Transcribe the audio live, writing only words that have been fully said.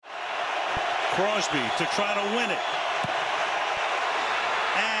Crosby to try to win it.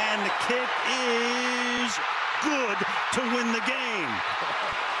 And the kick is good to win the game.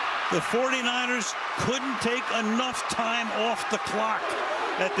 The 49ers couldn't take enough time off the clock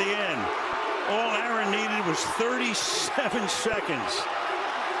at the end. All Aaron needed was 37 seconds.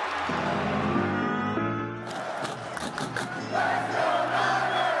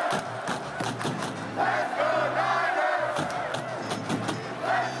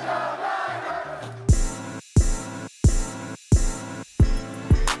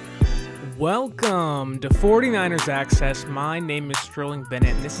 Welcome to 49ers Access. My name is Sterling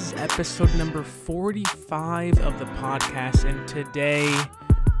Bennett, and this is episode number 45 of the podcast. And today,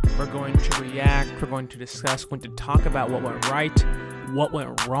 we're going to react, we're going to discuss, we're going to talk about what went right, what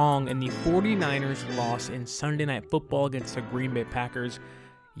went wrong in the 49ers loss in Sunday Night Football against the Green Bay Packers.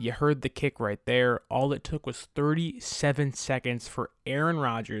 You heard the kick right there. All it took was 37 seconds for Aaron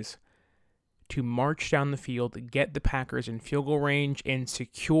Rodgers to march down the field, get the Packers in field goal range, and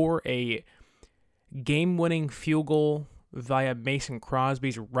secure a game-winning field goal via Mason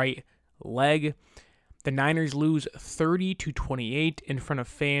Crosby's right leg. The Niners lose 30-28 in front of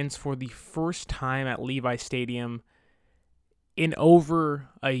fans for the first time at Levi Stadium in over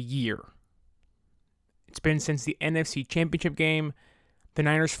a year. It's been since the NFC Championship game. The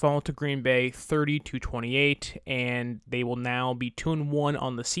Niners fall to Green Bay 30-28, and they will now be 2-1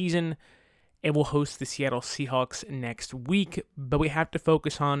 on the season and will host the Seattle Seahawks next week. But we have to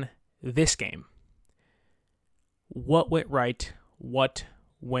focus on this game. What went right? What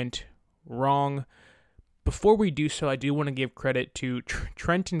went wrong? Before we do so, I do want to give credit to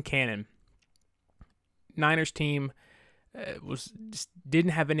Trenton Cannon. Niners team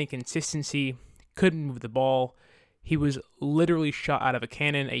didn't have any consistency, couldn't move the ball. He was literally shot out of a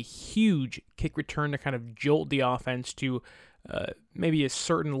cannon. A huge kick return to kind of jolt the offense to maybe a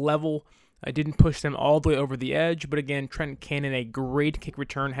certain level. I didn't push them all the way over the edge, but again, Trent Cannon, a great kick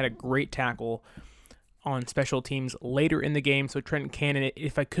return, had a great tackle on special teams later in the game. So Trent Cannon,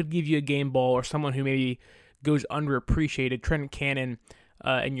 if I could give you a game ball or someone who maybe goes underappreciated, Trent Cannon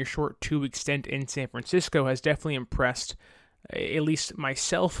in your short 2-week stint in San Francisco has definitely impressed at least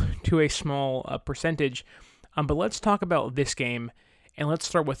myself to a small percentage. But let's talk about this game, and let's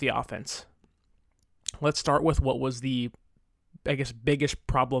start with the offense. Let's start with what was the biggest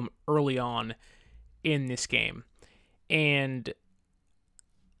problem early on in this game. And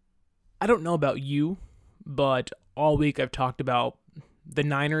I don't know about you, but all week I've talked about the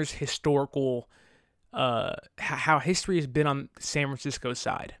Niners' historical, how history has been on San Francisco's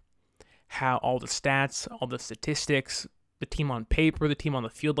side. How all the stats, all the statistics, the team on paper, the team on the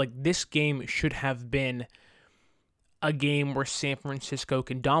field, like this game should have been a game where San Francisco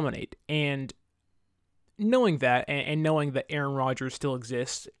can dominate. And knowing that, and knowing that Aaron Rodgers still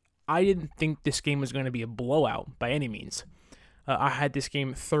exists, I didn't think this game was going to be a blowout by any means. I had this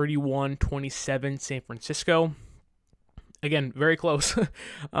game 31-27 San Francisco. Again, very close.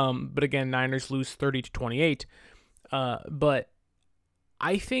 But again, Niners lose 30-28. But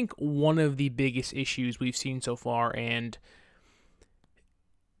I think one of the biggest issues we've seen so far, and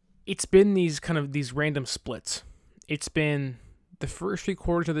it's been these random splits. It's been the first 3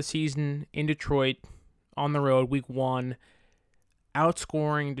 quarters of the season in Detroit, on the road, week 1,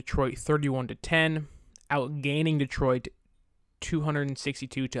 outscoring Detroit 31-10, outgaining Detroit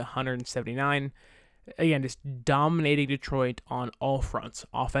 262-179. Again, just dominating Detroit on all fronts.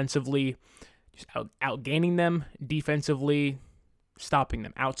 Offensively, just outgaining them. Defensively,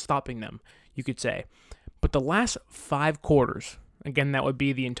 outstopping them, you could say. But the last 5 quarters, again, that would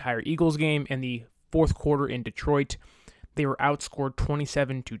be the entire Eagles game and the 4th quarter in Detroit, they were outscored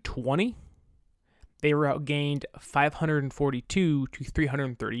 27-20. They were outgained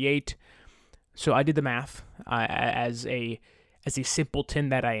 542-338. So I did the math as a simpleton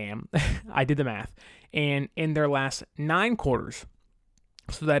that I am. I did the math. And in their last 9 quarters,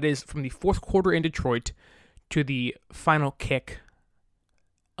 so that is from the 4th quarter in Detroit to the final kick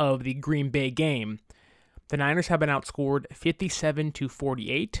of the Green Bay game, the Niners have been outscored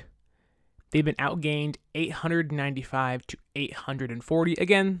 57-48. They've been outgained 895-840.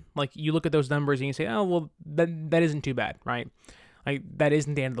 Again, like you look at those numbers and you say, oh, well, that isn't too bad, right? Like that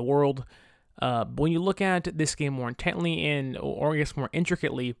isn't the end of the world. But when you look at this game more intently or I guess more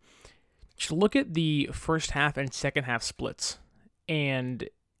intricately, just look at the first half and second half splits. And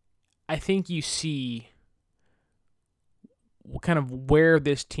I think you see kind of where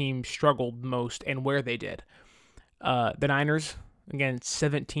this team struggled most and where they did. The Niners, again,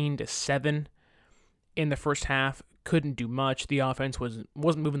 17-7 in the first half, couldn't do much. The offense wasn't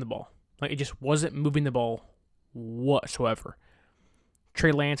moving the ball. Like, it just wasn't moving the ball whatsoever.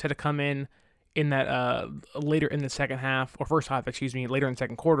 Trey Lance had to come in in that later in the second half, or first half, later in the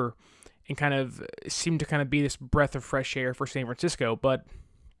second quarter, and kind of seemed to kind of be this breath of fresh air for San Francisco. But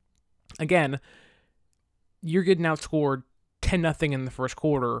again, you're getting outscored 10-0 in the first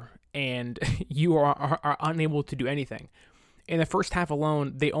quarter, and you are unable to do anything. In the first half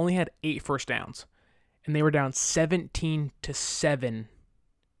alone, they only had 8 first downs, and they were down 17-7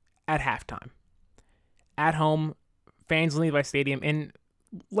 at halftime. At home, fans in Levi Stadium, and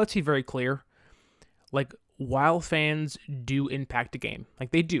let's be very clear, like, while fans do impact a game,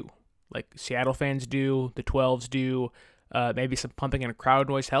 like they do, like Seattle fans do, the 12s do, maybe some pumping and crowd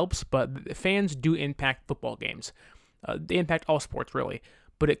noise helps, but fans do impact football games. They impact all sports, really,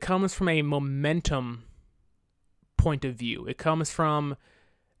 but it comes from a momentum point of view. It comes from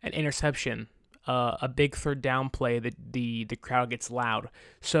an interception, a big third down play that the crowd gets loud.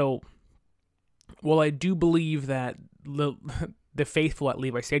 So, while I do believe that the faithful at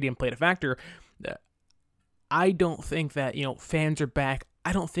Levi Stadium played a factor, I don't think that, fans are back.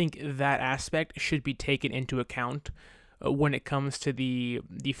 I don't think that aspect should be taken into account when it comes to the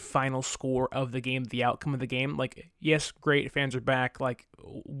final score of the game, the outcome of the game. Like, yes, great, fans are back. Like,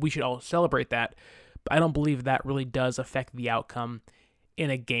 we should all celebrate that. But I don't believe that really does affect the outcome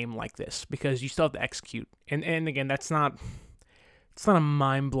in a game like this, because you still have to execute. And again, it's not a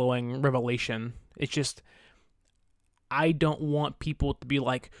mind-blowing revelation. It's just, I don't want people to be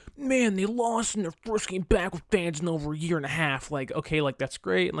like, man, they lost in their first game back with fans in over a year and a half. Like, okay, like, that's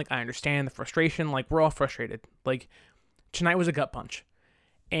great. And, like, I understand the frustration. Like, we're all frustrated. Like, tonight was a gut punch.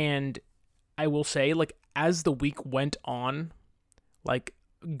 And I will say, like, as the week went on, like,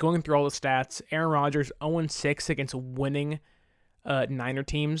 going through all the stats, Aaron Rodgers 0-6 against winning Niner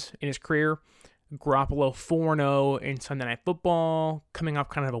teams in his career. Garoppolo 4-0 in Sunday Night Football, coming off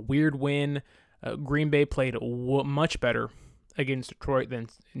kind of a weird win. Green Bay played much better against Detroit than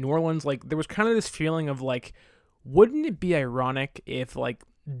New Orleans. Like, there was kind of this feeling of, like, wouldn't it be ironic if, like,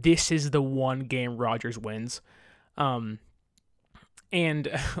 this is the one game Rodgers wins? And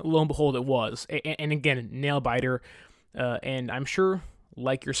lo and behold, it was. And again, nail biter. And I'm sure,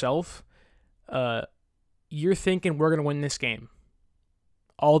 like yourself, you're thinking we're going to win this game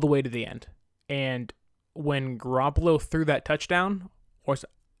all the way to the end. And when Garoppolo threw that touchdown, or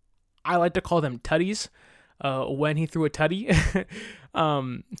I like to call them tutties, when he threw a tutty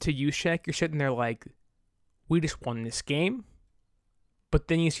to Juszczyk, you're sitting there like, we just won this game. But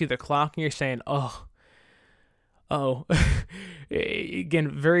then you see the clock and you're saying, oh.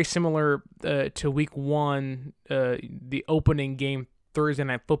 Again, very similar to week 1, the opening game Thursday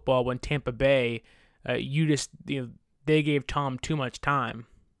Night Football when Tampa Bay, they gave Tom too much time.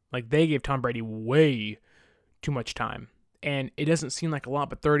 Like, they gave Tom Brady way too much time. And it doesn't seem like a lot,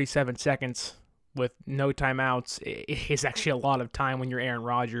 but 37 seconds with no timeouts is actually a lot of time when you're Aaron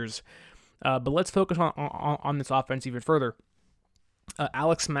Rodgers. But let's focus on this offense even further.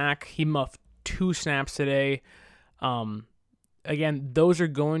 Alex Mack, he muffed 2 snaps today. Again, those are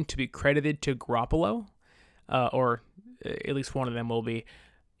going to be credited to Garoppolo, or at least one of them will be.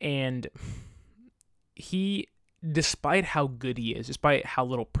 And he, despite how good he is, despite how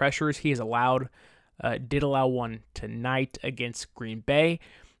little pressures he has allowed, did allow one tonight against Green Bay.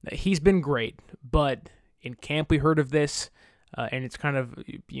 He's been great, but in camp we heard of this, and it's kind of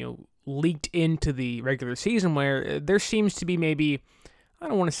leaked into the regular season where there seems to be maybe, I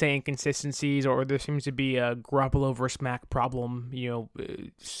don't want to say inconsistencies, or there seems to be a Garoppolo versus Mack problem,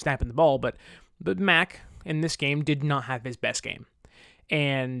 snapping the ball, but Mack in this game did not have his best game.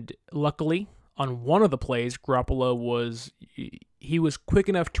 And luckily, on one of the plays, Garoppolo was quick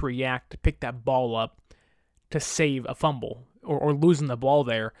enough to react, to pick that ball up, to save a fumble, or losing the ball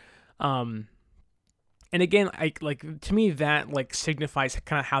there. And again, to me, that signifies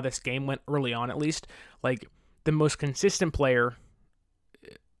kind of how this game went early on, at least. Like, the most consistent player,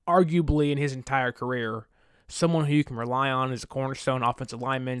 arguably in his entire career, someone who you can rely on as a cornerstone offensive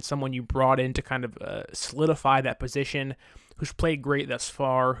lineman, someone you brought in to kind of solidify that position, who's played great thus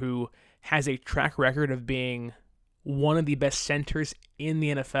far, who has a track record of being one of the best centers in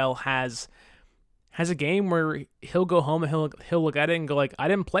the NFL, has a game where he'll go home and he'll look at it and go like, I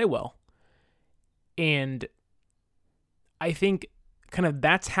didn't play well. And I think kind of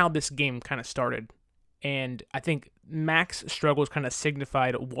that's how this game kind of started. And I think Mack's struggles kind of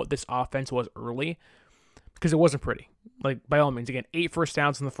signified what this offense was early, because it wasn't pretty. Like, by all means, again, 8 first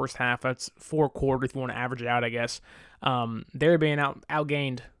downs in the first half. That's 4 quarters if you want to average it out, I guess. They're being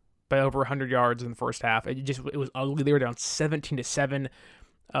outgained by over 100 yards in the first half. It was ugly. They were down 17-7.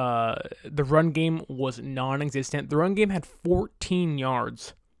 The run game was non-existent. The run game had 14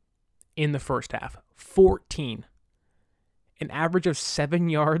 yards in the first half. 14. An average of 7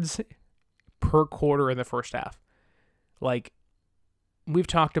 yards per quarter in the first half. Like, we've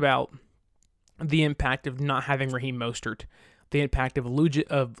talked about the impact of not having Raheem Mostert, the impact of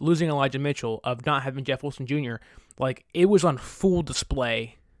losing Elijah Mitchell, of not having Jeff Wilson Jr. Like, it was on full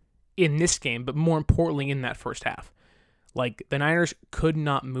display in this game, but more importantly in that first half. Like, the Niners could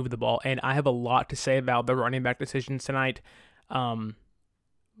not move the ball, and I have a lot to say about the running back decisions tonight.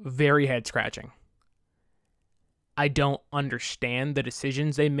 Very head-scratching. I don't understand the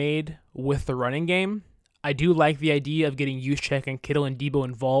decisions they made with the running game. I do like the idea of getting Juszczyk and Kittle and Debo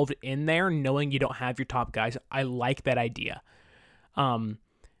involved in there, knowing you don't have your top guys. I like that idea.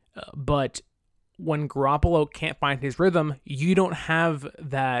 But when Garoppolo can't find his rhythm, you don't have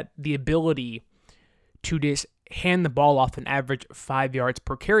the ability to just hand the ball off an average 5 yards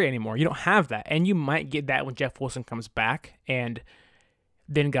per carry anymore. You don't have that. And you might get that when Jeff Wilson comes back, and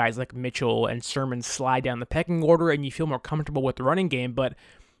then guys like Mitchell and Sermon slide down the pecking order and you feel more comfortable with the running game. But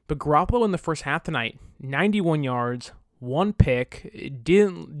Garoppolo in the first half tonight, 91 yards, 1 pick,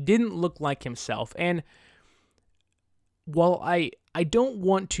 didn't look like himself. And while I don't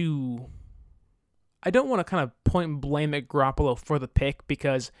want to kind of point and blame at Garoppolo for the pick,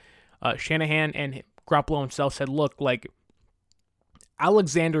 because Shanahan and Garoppolo himself said, look, like,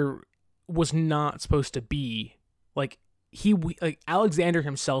 Alexander was not supposed to be, like, Alexander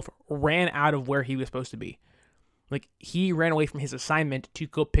himself ran out of where he was supposed to be. Like, he ran away from his assignment to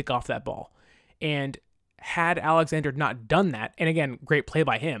go pick off that ball. And had Alexander not done that, and again, great play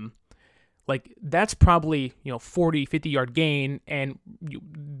by him, like, that's probably, 40, 50-yard gain, and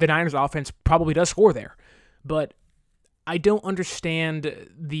the Niners offense probably does score there. But I don't understand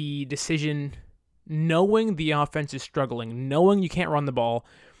the decision, knowing the offense is struggling, knowing you can't run the ball,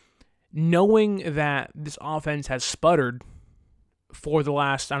 knowing that this offense has sputtered for the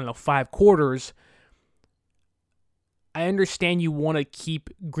last, 5 quarters. I understand you want to keep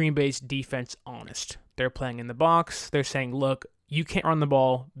Green Bay's defense honest. They're playing in the box. They're saying, look, you can't run the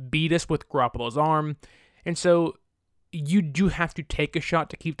ball. Beat us with Garoppolo's arm. And so you do have to take a shot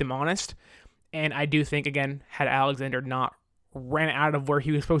to keep them honest. And I do think, again, had Alexander not ran out of where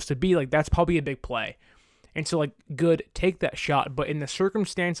he was supposed to be, like, that's probably a big play. And so, like, good, take that shot. But in the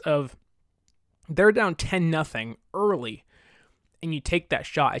circumstance of they're down 10-0 early, and you take that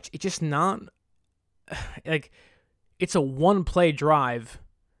shot, it's just not, like, it's a one-play drive.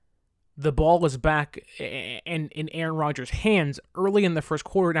 The ball is back and in Aaron Rodgers' hands early in the first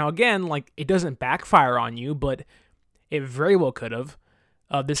quarter. Now, again, like, it doesn't backfire on you, but it very well could have.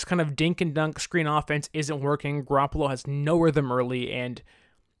 This kind of dink and dunk screen offense isn't working. Garoppolo has no rhythm early, and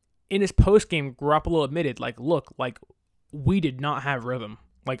in his postgame, Garoppolo admitted, like, look, like, we did not have rhythm.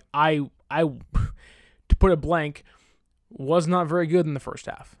 Like, I to put it blank, was not very good in the first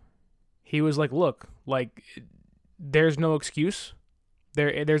half. He was like, look, like, there's no excuse.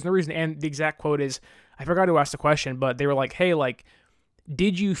 There's no reason. And the exact quote is, I forgot to ask the question, but they were like, hey, like,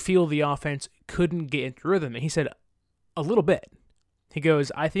 did you feel the offense couldn't get into rhythm? And he said, a little bit. He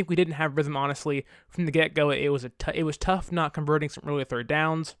goes, I think we didn't have rhythm, honestly, from the get-go. It was tough not converting some early third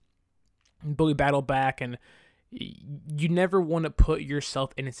downs, but we battled back, and you never want to put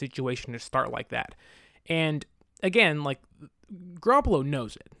yourself in a situation to start like that. And again, like, Garoppolo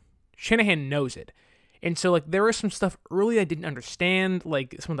knows it. Shanahan knows it. And so, like, there was some stuff early I didn't understand.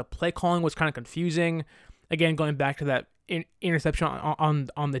 Like, some of the play calling was kind of confusing. Again, going back to that interception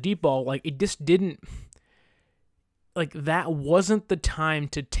on the deep ball, like, it just didn't, like, that wasn't the time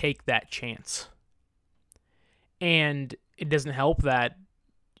to take that chance. And it doesn't help that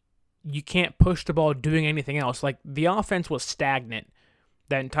you can't push the ball doing anything else. Like, the offense was stagnant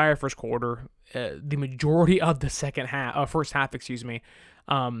that entire first quarter, the majority of the first half.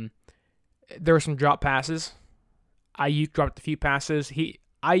 There were some drop passes. Ayuk dropped a few passes.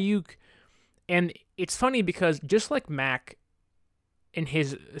 And it's funny because just like Mac in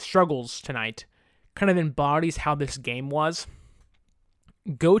his struggles tonight kind of embodies how this game was.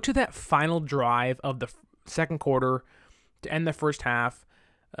 Go to that final drive of the second quarter to end the first half.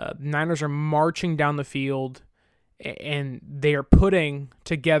 Niners are marching down the field, and they are putting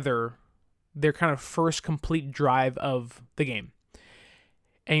together their kind of first complete drive of the game.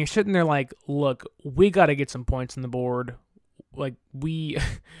 And you're sitting there like, look, we got to get some points on the board. Like, we're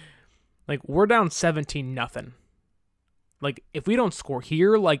down 17-0. Like, if we don't score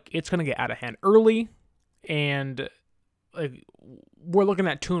here, like, it's going to get out of hand early. And, like, we're looking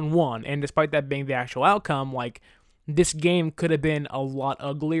at 2-1. And despite that being the actual outcome, like, this game could have been a lot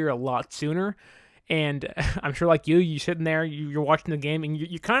uglier a lot sooner. And I'm sure, like, you're sitting there, you're watching the game, and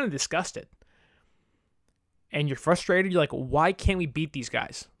you're kind of disgusted. And you're frustrated. You're like, why can't we beat these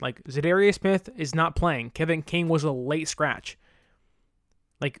guys? Like, Zadarius Smith is not playing. Kevin King was a late scratch.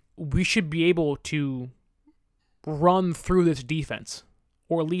 Like, we should be able to run through this defense,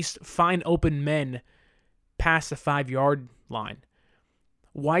 or at least find open men past the 5-yard line.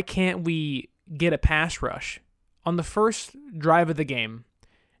 Why can't we get a pass rush? On the first drive of the game,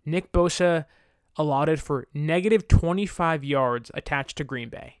 Nick Bosa allotted for negative 25 yards attached to Green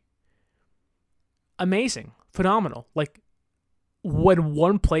Bay. Amazing. Phenomenal. Like, when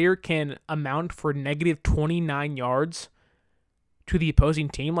one player can amount for negative 29 yards to the opposing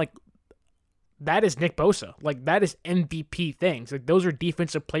team, like, that is Nick Bosa. Like, that is MVP things. Like, those are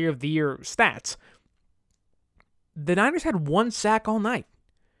Defensive Player of the Year stats. The Niners had 1 sack all night.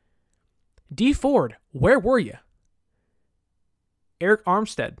 Dee Ford, where were you? Eric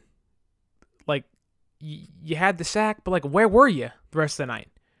Armstead, like, you had the sack, but, like, where were you the rest of the night?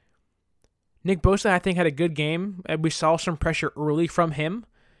 Nick Bosa, I think, had a good game. We saw some pressure early from him.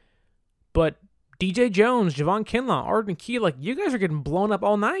 But DJ Jones, Javon Kinlaw, Arden Key, like, you guys are getting blown up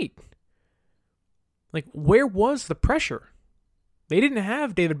all night. Like, where was the pressure? They didn't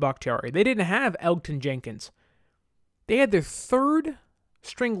have David Bakhtiari. They didn't have Elgton Jenkins. They had their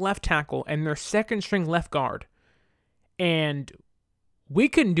 3rd-string left tackle and their 2nd-string left guard. And we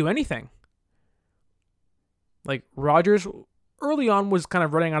couldn't do anything. Like, Rodgers early on was kind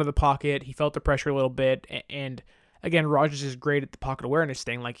of running out of the pocket. He felt the pressure a little bit. And again, Rodgers is great at the pocket awareness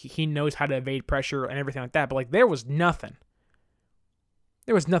thing. Like, he knows how to evade pressure and everything like that. But, like, there was nothing.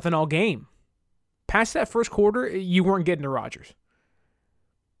 There was nothing all game. Past that first quarter, you weren't getting to Rodgers.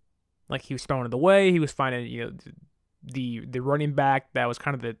 Like, he was throwing it away. He was finding, the running back that was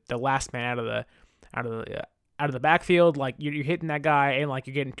kind of the last man out of the backfield. Like, you're hitting that guy and, like,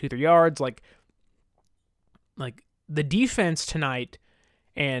 you're getting 2-3 yards. Like the defense tonight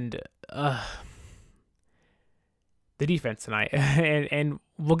and and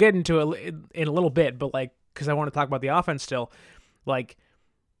we'll get into it in a little bit, but, like, because I want to talk about the offense still, like,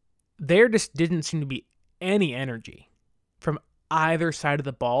 there just didn't seem to be any energy from either side of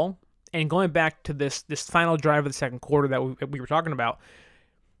the ball. And going back to this final drive of the second quarter that we were talking about,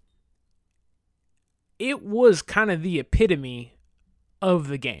 it was kind of the epitome of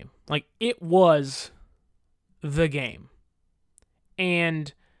the game. Like, it was the game.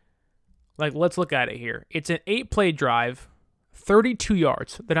 And, like, let's look at it here. It's an 8-play drive, 32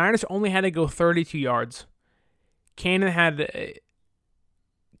 yards. The Niners only had to go 32 yards. Cannon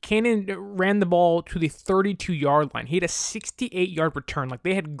ran the ball to the 32-yard line. He had a 68-yard return. Like,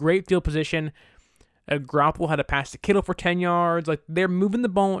 they had great field position. Garoppolo had a pass to Kittle for 10 yards. Like, they're moving the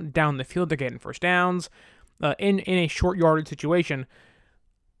ball down the field. They're getting first downs in a short yardage situation.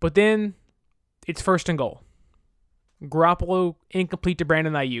 But then it's 1st and goal. Garoppolo incomplete to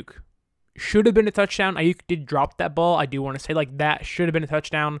Brandon Ayuk. Should have been a touchdown. Ayuk did drop that ball. I do want to say, like, that should have been a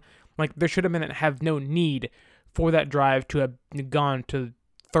touchdown. Like, there should have no need for that drive to have gone to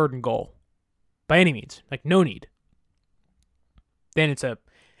 3rd and goal by any means. Like, no need. Then it's a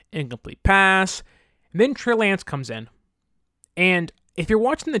incomplete pass. And then Trey Lance comes in. And if you're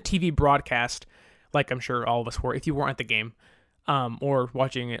watching the TV broadcast, like I'm sure all of us were, if you weren't at the game, or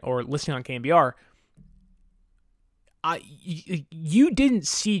watching it or listening on KNBR, you didn't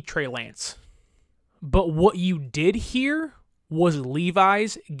see Trey Lance. But what you did hear was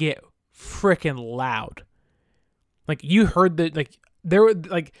Levi's get freaking loud. Like, you heard that, like, there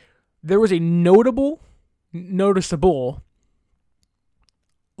was a noticeable,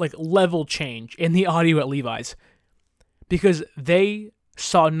 like, level change in the audio at Levi's because they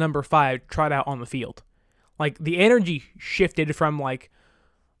saw number 5 trot out on the field. Like, the energy shifted from, like,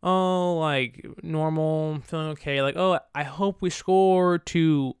 oh, like, normal, feeling okay, like, oh, I hope we score,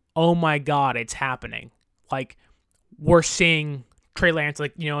 to, oh my God, it's happening. Like, we're seeing Trey Lance,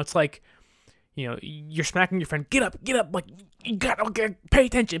 like, it's like, you're smacking your friend, get up, like, you gotta pay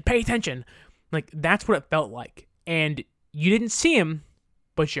attention. Like, that's what it felt like. And you didn't see him,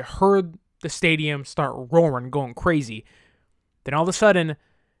 but you heard the stadium start roaring, going crazy. Then all of a sudden,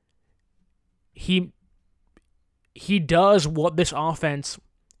 he does what this offense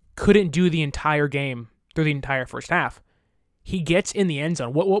couldn't do the entire game through the entire first half. He gets in the end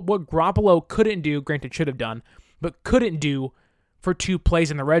zone. What Garoppolo couldn't do, granted should have done, but couldn't do for 2 plays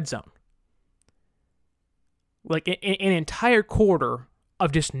in the red zone. Like, an entire quarter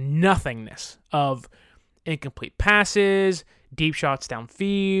of just nothingness, of incomplete passes, deep shots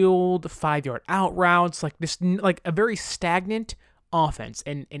downfield, 5-yard out routes, like this, like a very stagnant offense,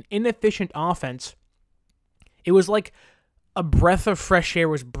 and an inefficient offense. It was like a breath of fresh air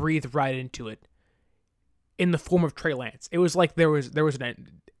was breathed right into it in the form of Trey Lance. It was like there was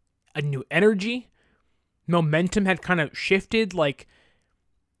a new energy. Momentum had kind of shifted. Like,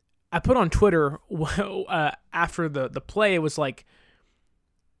 I put on Twitter after the play, it was like,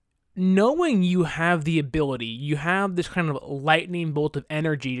 knowing you have the ability, you have this kind of lightning bolt of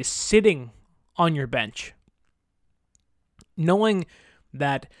energy just sitting on your bench, knowing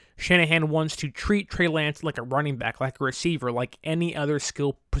that Shanahan wants to treat Trey Lance like a running back, like a receiver, like any other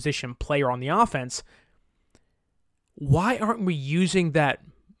skill position player on the offense, why aren't we using that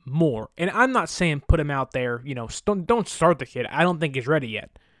more? And I'm not saying put him out there, don't start the kid. I don't think he's ready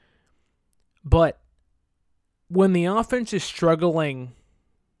yet. But when the offense is struggling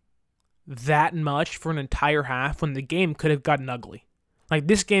that much for an entire half, when the game could have gotten ugly, like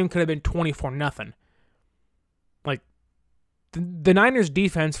this game could have been 24-0. Like the Niners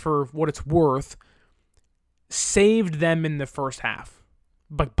defense, for what it's worth, saved them in the first half,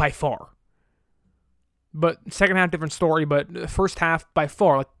 but by far. But second half, different story. But first half, by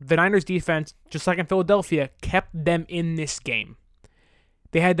far, like the Niners defense, just like in Philadelphia, kept them in this game.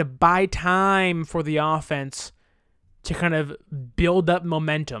 They had to buy time for the offense to kind of build up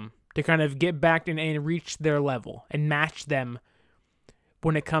momentum, to kind of get back and reach their level and match them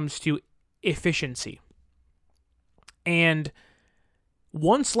when it comes to efficiency. And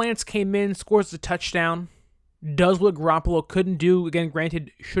once Lance came in, scores the touchdown, does what Garoppolo couldn't do. Again,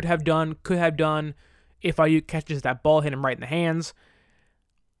 granted, should have done, could have done, if IU catches that ball, hit him right in the hands.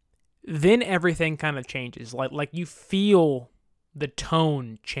 Then everything kind of changes. Like you feel the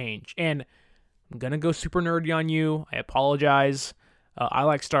tone change. And I'm going to go super nerdy on you. I apologize. I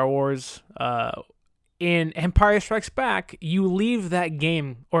like Star Wars. In Empire Strikes Back, you leave that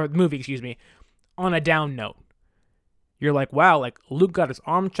game, or movie, on a down note. You're like, wow, like Luke got his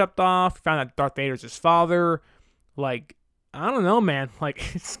arm chopped off, found out Darth Vader's his father. Like, I don't know, man.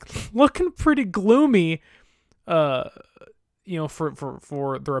 Like, it's looking pretty gloomy, for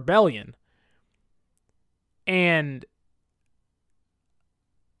the rebellion. And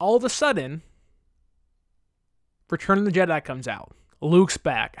all of a sudden, Return of the Jedi comes out. Luke's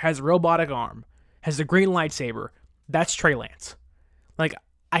back, has a robotic arm, has a green lightsaber. That's Trey Lance. Like,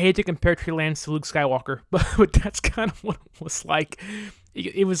 I hate to compare Trey Lance to Luke Skywalker, but that's kind of what it was like.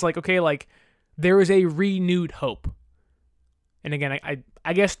 It was like, okay, like, there is a renewed hope. And again,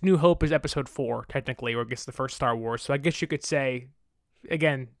 I guess New Hope is episode 4, technically, or I guess the first Star Wars. So I guess you could say,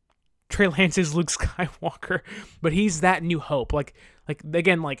 again, Trey Lance is Luke Skywalker, but he's that New Hope. Like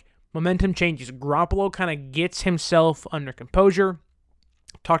again, like, momentum changes. Garoppolo kind of gets himself under composure.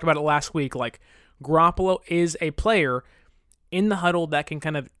 Talked about it last week. Like, Garoppolo is a player in the huddle that can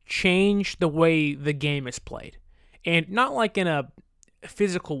kind of change the way the game is played. And not like in a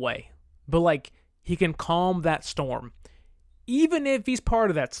physical way, but like he can calm that storm, even if he's part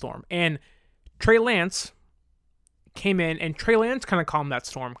of that storm. And Trey Lance came in, and Trey Lance kind of calmed that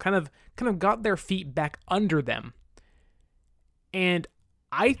storm, kind of got their feet back under them. And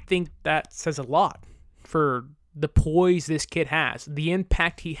I think that says a lot for the poise this kid has, the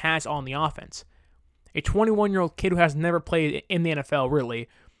impact he has on the offense. A 21-year-old kid who has never played in the NFL, really,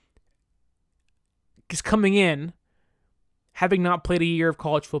 is coming in, having not played a year of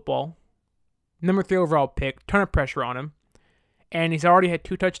college football, number 3 overall pick, ton of pressure on him, and he's already had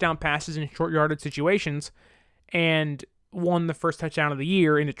 2 touchdown passes in short yardage situations, and won the first touchdown of the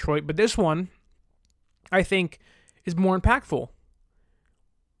year in Detroit. But this one, I think, is more impactful,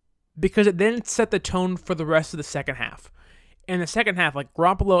 because it then set the tone for the rest of the second half. In the second half, like,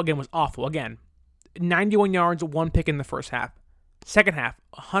 Garoppolo, again, was awful. Again, 91 yards, 1 pick in the first half. Second half,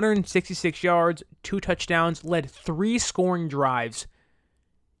 166 yards, 2 touchdowns, led 3 scoring drives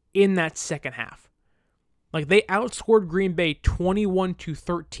in that second half. Like, they outscored Green Bay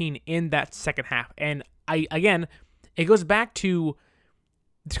 21-13 in that second half. And again, it goes back to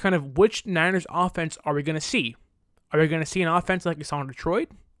this kind of, which Niners offense are we going to see? Are we going to see an offense like we saw in Detroit,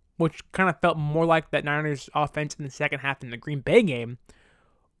 which kind of felt more like that Niners offense in the second half in the Green Bay game?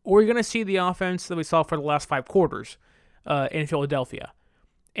 Or are we going to see the offense that we saw for the last 5 quarters in Philadelphia?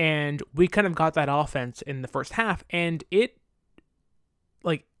 And we kind of got that offense in the first half, and it,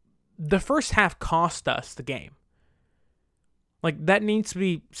 like, the first half cost us the game. Like, that needs to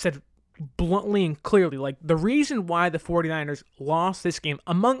be said bluntly and clearly. Like, the reason why the 49ers lost this game,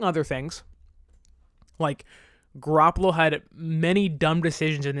 among other things, like, Garoppolo had many dumb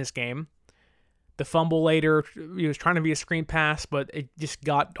decisions in this game. The fumble later, he was trying to be a screen pass, but it just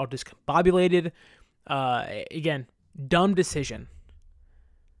got all discombobulated. Again, dumb decision.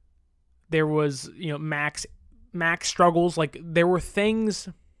 There was, Max struggles. Like, there were things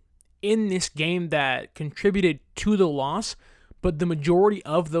in this game that contributed to the loss, but the majority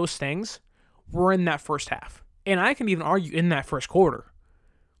of those things were in that first half. And I can even argue in that first quarter.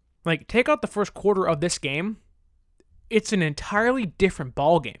 Like, take out the first quarter of this game, it's an entirely different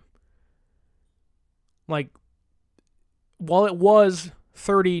ball game. Like, while it was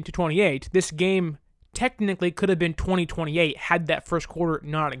 30-28. This game technically could have been 20-28 had that first quarter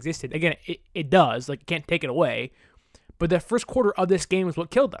not existed. Again, it does. Like, you can't take it away. But the first quarter of this game is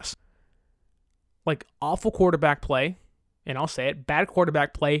what killed us. Like, awful quarterback play, and I'll say it, bad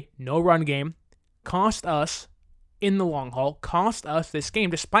quarterback play, no run game, cost us in the long haul, cost us this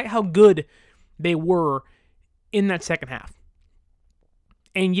game, despite how good they were in that second half.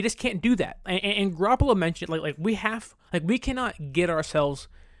 And you just can't do that. And Garoppolo mentioned, we cannot get ourselves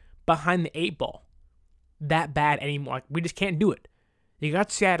behind the 8 ball that bad anymore. Like, we just can't do it. You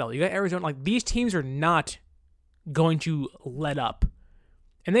got Seattle, you got Arizona. Like, these teams are not going to let up.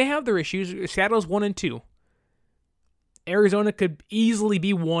 And they have their issues. Seattle's 1-2. Arizona could easily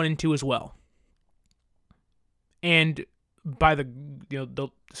be 1-2 as well. And by the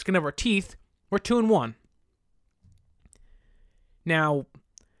skin of our teeth, we're 2-1. Now,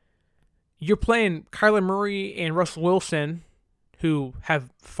 you're playing Kyler Murray and Russell Wilson, who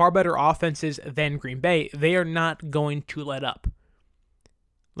have far better offenses than Green Bay. They are not going to let up.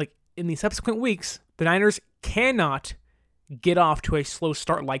 Like, in the subsequent weeks, the Niners cannot get off to a slow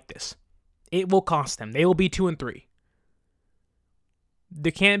start like this. It will cost them. They will be 2-3.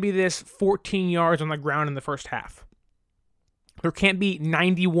 There can't be this 14 yards on the ground in the first half. There can't be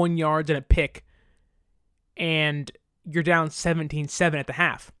 91 yards and a pick, and you're down 17-7 at the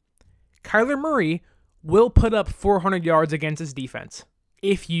half. Kyler Murray will put up 400 yards against his defense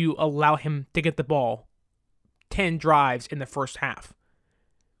if you allow him to get the ball 10 drives in the first half.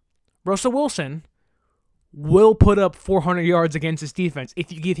 Russell Wilson will put up 400 yards against his defense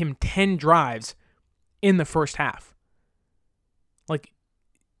if you give him 10 drives in the first half. Like,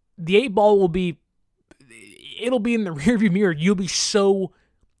 the 8 ball it'll be in the rearview mirror. You'll be so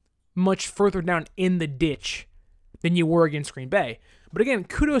much further down in the ditch than you were against Green Bay. But again,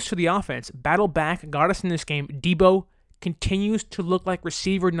 kudos to the offense. Battled back, got us in this game. Debo continues to look like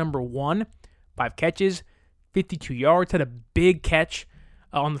receiver number 1. 5 catches, 52 yards, had a big catch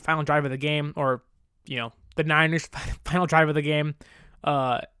on the final drive of the game, or, the Niners' final drive of the game.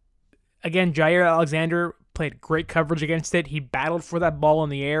 Again, Jair Alexander played great coverage against it. He battled for that ball in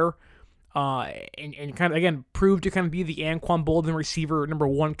the air, and kind of, again, proved to kind of be the Anquan Boldin receiver number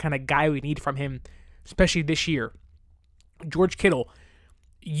 1 kind of guy we need from him, especially this year. George Kittle,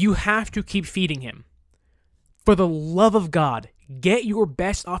 you have to keep feeding him. For the love of God, get your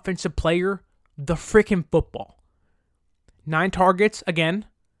best offensive player the freaking football. 9 targets, again.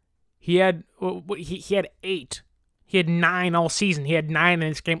 He had 8. He had 9 all season. He had 9 in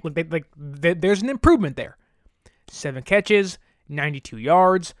this game. There's an improvement there. 7 catches, 92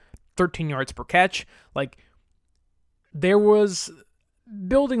 yards, 13 yards per catch. Like, there was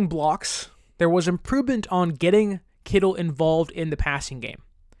building blocks. There was improvement on getting Kittle involved in the passing game.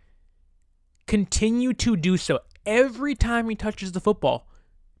 Continue to do so. Every time he touches the football,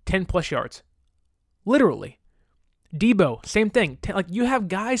 10 plus yards. Literally. Debo, same thing. You have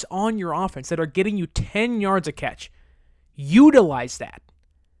guys on your offense that are getting you 10 yards a catch. Utilize that.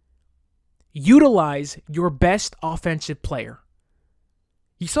 Utilize your best offensive player.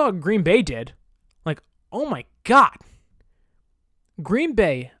 You saw what Green Bay did. Like, oh my God. Green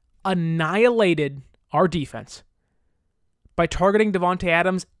Bay annihilated our defense by targeting Davante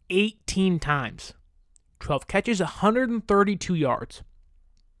Adams 18 times. 12 catches, 132 yards.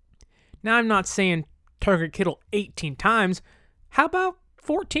 Now, I'm not saying target Kittle 18 times. How about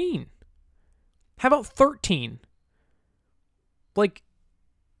 14? How about 13? Like,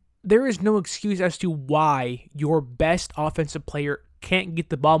 there is no excuse as to why your best offensive player can't get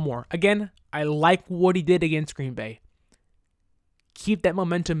the ball more. Again, I like what he did against Green Bay. Keep that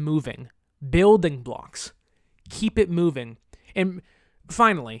momentum moving. Building blocks. Keep it moving. And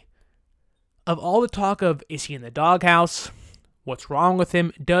finally, of all the talk of, is he in the doghouse? What's wrong with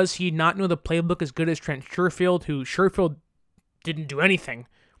him? Does he not know the playbook as good as Trent Sherfield, who Sherfield didn't do anything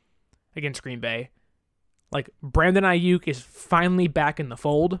against Green Bay? Like, Brandon Ayuk is finally back in the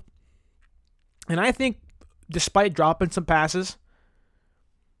fold. And I think, despite dropping some passes,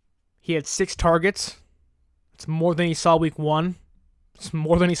 he had 6 targets. It's more than he saw week 1. It's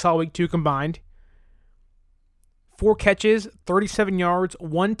more than he saw week 2 combined. 4 catches, 37 yards,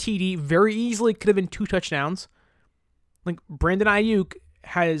 1 TD. Very easily could have been 2 touchdowns. Like, Brandon Ayuk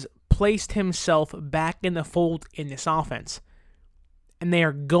has placed himself back in the fold in this offense. And they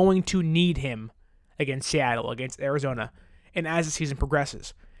are going to need him against Seattle, against Arizona, and as the season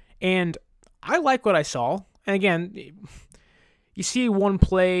progresses. And I like what I saw. And again, you see one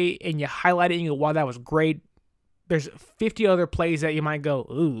play and you highlight it and you go, wow, that was great. There's 50 other plays that you might go,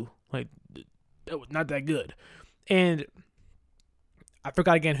 ooh, like, that was not that good. And I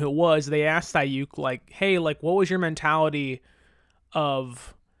forgot again who it was. They asked Ayuk, like, hey, like, what was your mentality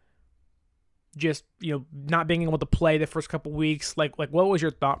of just, not being able to play the first couple weeks. Like what was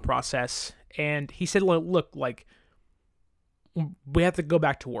your thought process? And he said, look, like, we have to go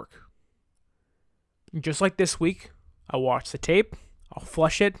back to work. Just like this week, I'll watch the tape, I'll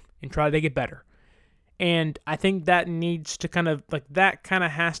flush it, and try to get better. And I think that needs to that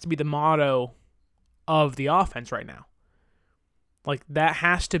has to be the motto of the offense right now. Like, that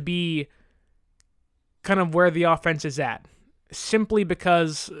has to be kind of where the offense is at. Simply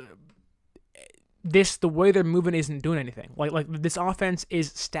because the way they're moving isn't doing anything. Like this offense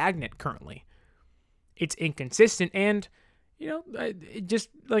is stagnant currently. It's inconsistent, and, it just,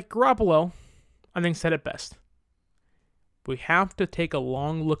 like Garoppolo, I think, said it best. We have to take a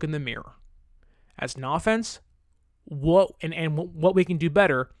long look in the mirror. As an offense, what we can do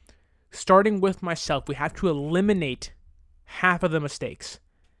better, starting with myself, we have to eliminate half of the mistakes.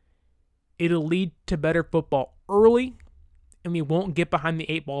 It'll lead to better football early, and we won't get behind the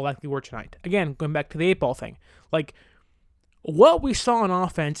 8 ball like we were tonight. Again, going back to the 8 ball thing. Like, what we saw on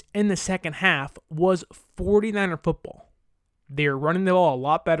offense in the second half was 49er football. They're running the ball a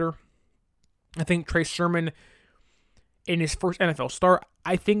lot better. I think Trey Sermon, in his first NFL start,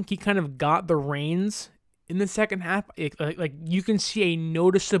 I think he kind of got the reins in the second half. Like you can see a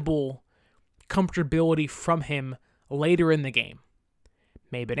noticeable comfortability from him later in the game.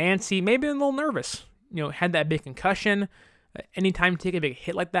 Maybe antsy, maybe a little nervous. Had that big concussion. Anytime you take a big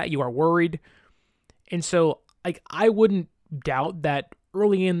hit like that, you are worried. And so, like, I wouldn't doubt that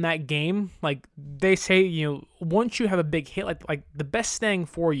early in that game, like they say, once you have a big hit, like the best thing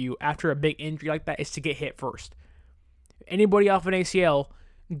for you after a big injury like that is to get hit first. Anybody off an ACL,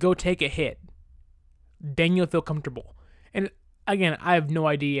 go take a hit. Then you'll feel comfortable. And again, I have no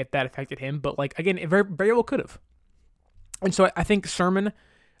idea if that affected him, but like, again, it very, very well could have. And so I think Sermon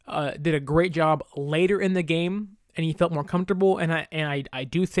did a great job later in the game, and he felt more comfortable. And I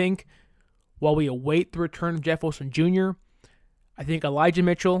do think, while we await the return of Jeff Wilson Jr., I think Elijah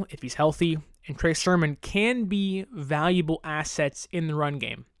Mitchell, if he's healthy, and Trey Sermon can be valuable assets in the run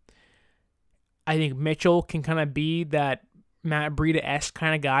game. I think Mitchell can kind of be that Matt Breida-esque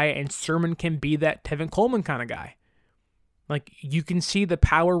kind of guy, and Sermon can be that Tevin Coleman kind of guy. Like, you can see the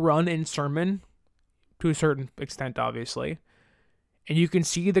power run in Sermon, to a certain extent, obviously. And you can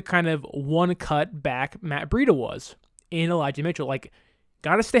see the kind of one cut back Matt Breida was in Elijah Mitchell. Like,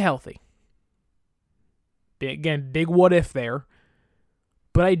 gotta stay healthy. Big what if there.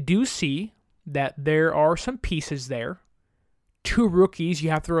 But I do see that there are some pieces there. 2 rookies you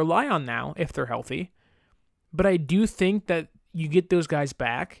have to rely on now if they're healthy. But I do think that you get those guys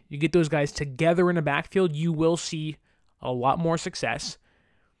back, you get those guys together in the backfield, you will see a lot more success.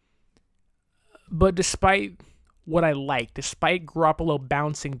 But despite what I like, despite Garoppolo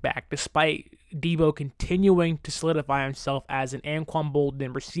bouncing back, despite Debo continuing to solidify himself as an Anquan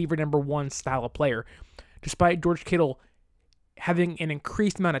Boldin receiver number 1 style of player, despite George Kittle having an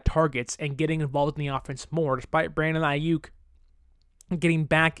increased amount of targets and getting involved in the offense more, despite Brandon Ayuk getting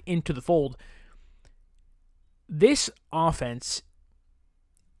back into the fold, this offense,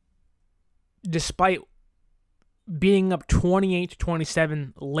 despite being up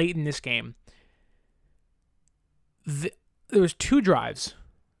 28-27 late in this game, there was 2 drives.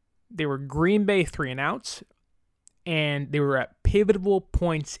 They were Green Bay 3-and-outs, and they were at pivotal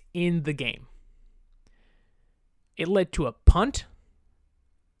points in the game. It led to a punt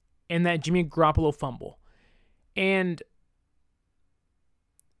and that Jimmy Garoppolo fumble. And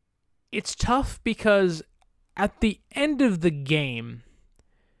it's tough because at the end of the game,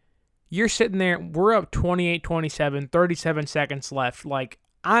 you're sitting there, we're up 28-27, 37 seconds left. Like,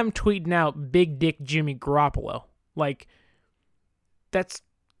 I'm tweeting out Big Dick Jimmy Garoppolo. Like, that's,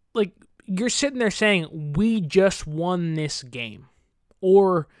 like, you're sitting there saying, we just won this game.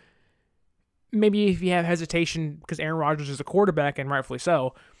 Or maybe if you have hesitation because Aaron Rodgers is a quarterback, and rightfully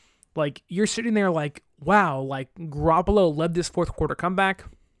so, like, you're sitting there like, wow, like, Garoppolo led this fourth quarter comeback.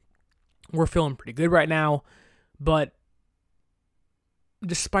 We're feeling pretty good right now. But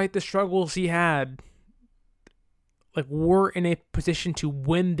despite the struggles he had, like, we're in a position to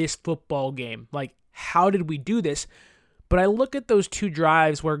win this football game. Like, how did we do this? But I look at those 2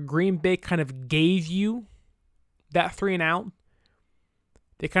 drives where Green Bay kind of gave you that 3-and-out.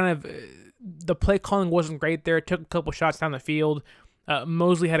 They kind of, the play calling wasn't great there. It took a couple shots down the field.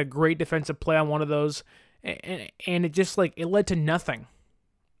 Mosley had a great defensive play on one of those. And it just, like, it led to nothing.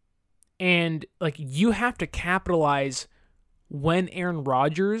 And, like, you have to capitalize when Aaron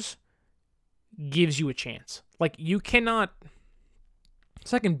Rodgers gives you a chance. Like, you cannot,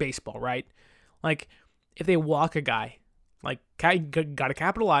 it's like in baseball, right? Like, if they walk a guy, like, got to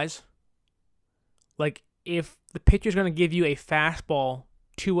capitalize. Like, if the pitcher's going to give you a fastball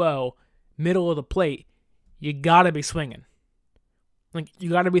 2-0, middle of the plate, you got to be swinging. Like, you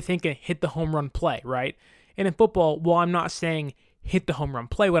got to be thinking, hit the home run play, right? And in football, while I'm not saying hit the home run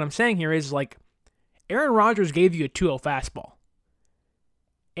play, what I'm saying here is, like, Aaron Rodgers gave you a 2-0 fastball.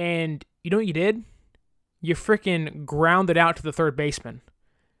 And you know what you did? You freaking grounded out to the third baseman.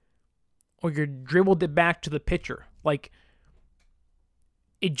 Or you dribbled it back to the pitcher. Like,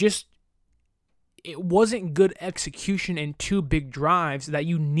 it wasn't good execution in 2 big drives that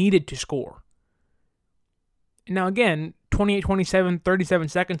you needed to score. Now, again, 28-27, 37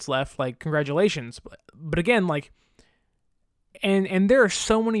 seconds left. Like, congratulations. But again, like, and there are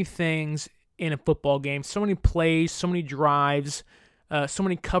so many things in a football game, so many plays, so many drives, so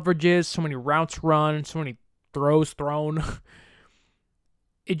many coverages, so many routes run, so many throws thrown.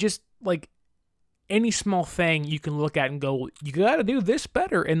 It just, like, any small thing you can look at and go, you got to do this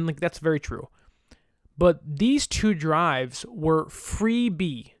better. And, like, that's very true. But these 2 drives were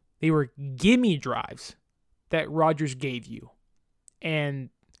freebie. They were gimme drives that Rodgers gave you. And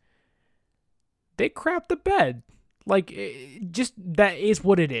they crapped the bed. Like, just that is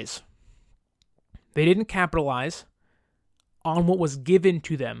what it is. They didn't capitalize on what was given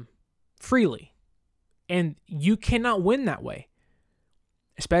to them freely. And you cannot win that way.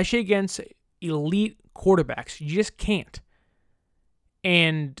 Especially against elite quarterbacks. You just can't.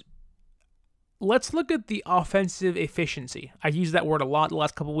 And let's look at the offensive efficiency. I used that word a lot the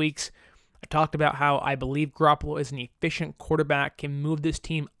last couple weeks. I talked about how I believe Garoppolo is an efficient quarterback, can move this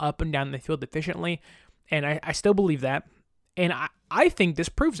team up and down the field efficiently, and I still believe that. And I think this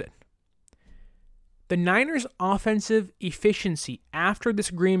proves it. The Niners' offensive efficiency after this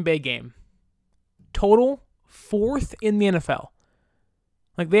Green Bay game, total 4th in the NFL.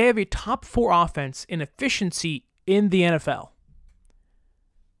 Like, they have a top 4 offense in efficiency in the NFL.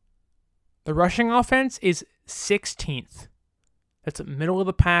 The rushing offense is 16th. That's middle of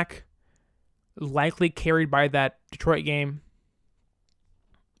the pack, likely carried by that Detroit game.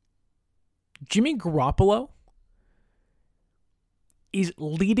 Jimmy Garoppolo is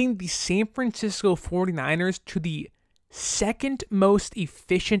leading the San Francisco 49ers to the 2nd most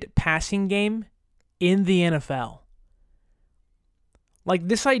efficient passing game in the NFL. Like,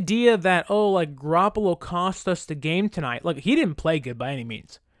 this idea that, like, Garoppolo cost us the game tonight. Like, he didn't play good by any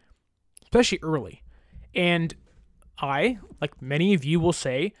means, especially early. And I, like many of you will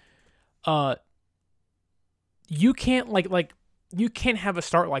say, you can't, you can't have a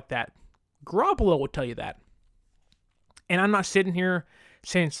start like that. Garoppolo will tell you that. And I'm not sitting here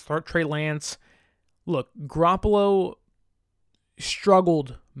saying start Trey Lance. Look, Garoppolo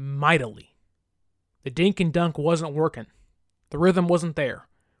struggled mightily. The dink and dunk wasn't working. The rhythm wasn't there.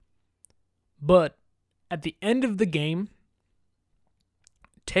 But at the end of the game,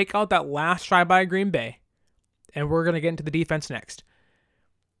 take out that last try by Green Bay, and we're going to get into the defense next.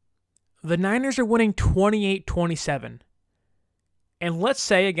 The Niners are winning 28-27. And let's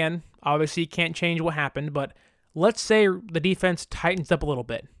say, again, obviously you can't change what happened, but let's say the defense tightens up a little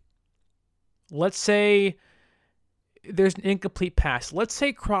bit. Let's say there's an incomplete pass. Let's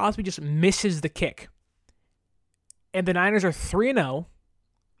say Crosby just misses the kick. And the Niners are 3-0.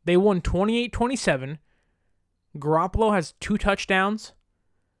 They won 28-27. Garoppolo has 2 touchdowns.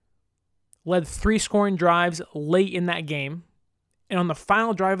 Led 3 scoring drives late in that game. And on the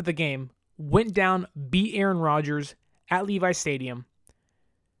final drive of the game, went down, beat Aaron Rodgers at Levi's Stadium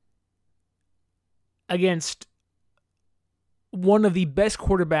against one of the best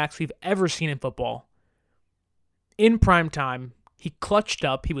quarterbacks we've ever seen in football. In prime time, he clutched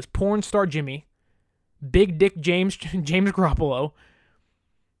up. He was porn star Jimmy. Big Dick James Garoppolo.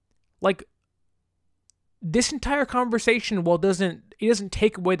 Like, this entire conversation, while it doesn't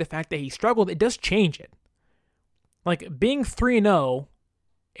take away the fact that he struggled, it does change it. Like, being 3-0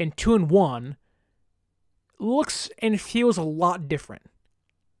 and 2-1 looks and feels a lot different.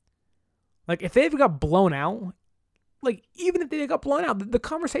 Like, if they've got blown out, like, even if they got blown out, the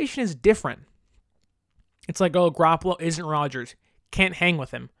conversation is different. It's like, Garoppolo isn't Rodgers. Can't hang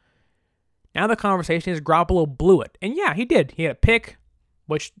with him. Now the conversation is Garoppolo blew it. And yeah, he did. He had a pick,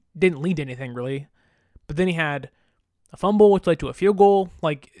 which didn't lead to anything really. But then he had a fumble, which led to a field goal.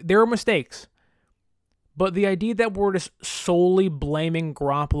 Like, there were mistakes. But the idea that we're just solely blaming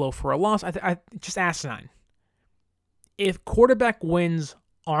Garoppolo for a loss, I just asinine. If quarterback wins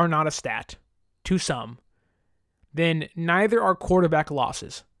are not a stat, to some, then neither are quarterback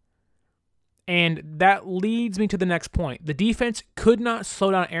losses. And that leads me to the next point. The defense could not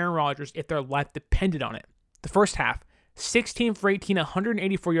slow down Aaron Rodgers if their life depended on it. The first half, 16 for 18,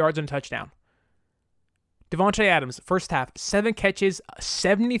 184 yards and a touchdown. Devontae Adams, first half, 7 catches,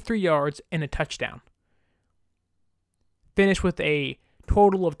 73 yards, and a touchdown. finished with a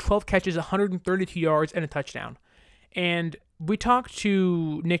total of 12 catches, 132 yards, and a touchdown. And we talked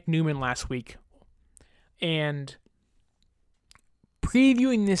to Nick Newman last week, and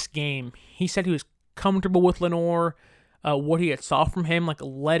previewing this game, he said he was comfortable with Lenoir. What he had saw from him,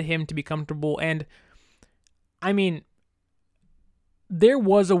 led him to be comfortable. And, I mean, there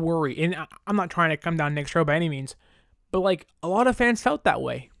was a worry, and I'm not trying to come down Nick's road by any means, but, a lot of fans felt that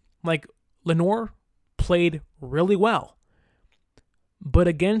way. Lenoir played really well. But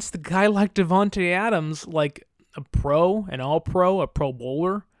against a guy like Davante Adams, a pro, an all-pro, a Pro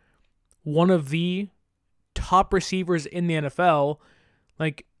Bowler, one of the top receivers in the NFL,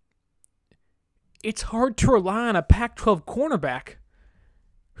 it's hard to rely on a Pac-12 cornerback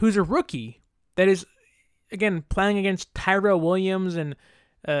who's a rookie that is, again, playing against Tyrell Williams and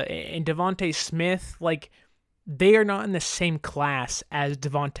Devontae Smith. They are not in the same class as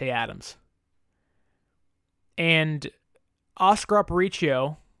Davante Adams. And Oscar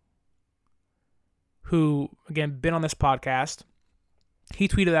Aparicio, who, again, been on this podcast, he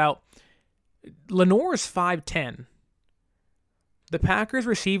tweeted out, Lenoir is 5'10". The Packers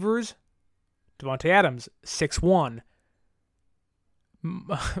receivers, Davante Adams, 6'1".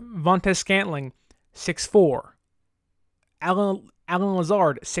 Vontez Scantling, 6'4". Alan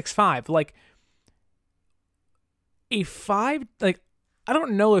Lazard, 6'5". A 5, I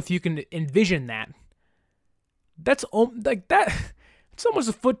don't know if you can envision that. That's that. It's almost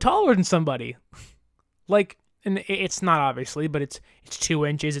a foot taller than somebody. And it's not obviously, but it's 2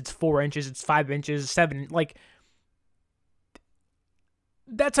 inches, it's 4 inches, it's 5 inches, 7.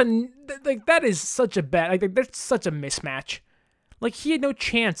 That is such a bad. That's such a mismatch. He had no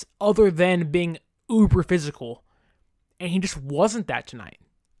chance other than being uber physical, and he just wasn't that tonight.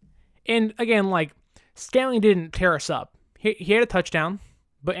 And again, Scantling didn't tear us up. He had a touchdown,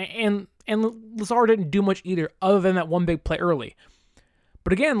 but and Lazard didn't do much either, other than that one big play early.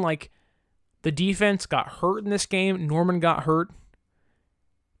 But again, the defense got hurt in this game. Norman got hurt.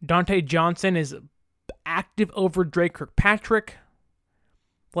 Dante Johnson is active over Drake Kirkpatrick.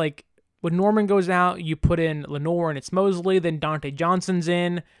 When Norman goes out, you put in Lenoir and it's Mosley. Then Dante Johnson's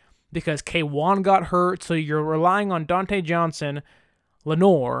in because K1 got hurt. So you're relying on Dante Johnson,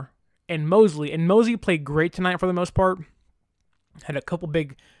 Lenoir, and Mosley. And Mosley played great tonight for the most part. Had a couple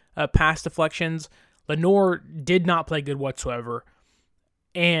big pass deflections. Lenoir did not play good whatsoever.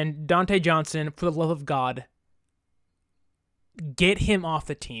 And Dante Johnson, for the love of God, get him off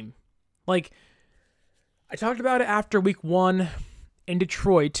the team. I talked about it after week 1 in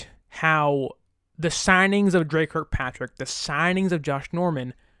Detroit, how the signings of Drake Kirkpatrick, the signings of Josh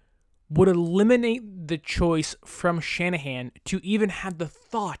Norman, would eliminate the choice from Shanahan to even have the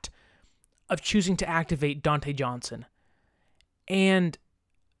thought of choosing to activate Dante Johnson. And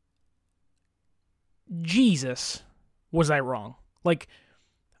Jesus, was I wrong?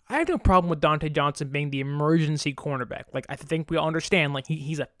 I have no problem with Dante Johnson being the emergency cornerback. I think we all understand,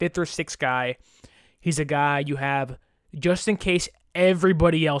 he's a 5th or 6th guy. He's a guy you have just in case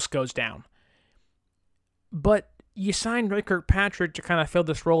everybody else goes down. But you signed Drake Kirkpatrick to kind of fill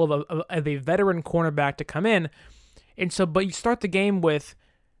this role of a veteran cornerback to come in. And so, but you start the game with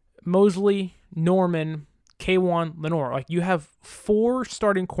Mosley, Norman, K1, Lenoir. You have 4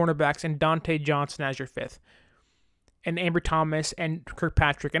 starting cornerbacks and Dante Johnson as your 5th. And Ambry Thomas and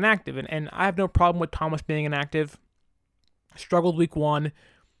Kirkpatrick inactive. And I have no problem with Thomas being inactive. Struggled week 1.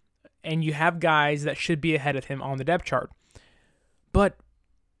 And you have guys that should be ahead of him on the depth chart. But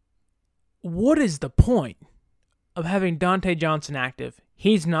what is the point of having Dante Johnson active?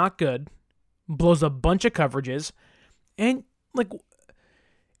 He's not good. Blows a bunch of coverages. And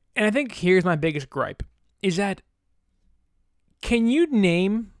I think here's my biggest gripe. Is that, can you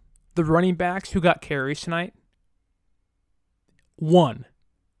name the running backs who got carries tonight? 1,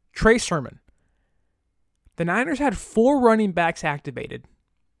 Trey Sermon. The Niners had 4 running backs activated,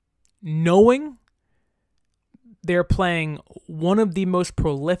 knowing they're playing one of the most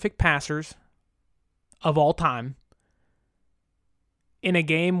prolific passers of all time in a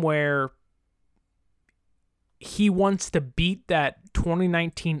game where he wants to beat that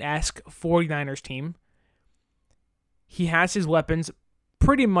 2019-esque 49ers team. He has his weapons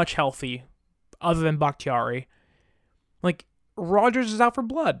pretty much healthy, other than Bakhtiari. Rodgers is out for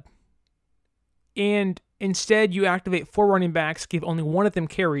blood. And instead, you activate 4 running backs, give only one of them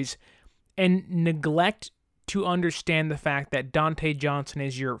carries, and neglect to understand the fact that Dante Johnson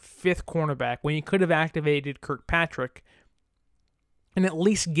is your 5th cornerback when you could have activated Kirkpatrick and at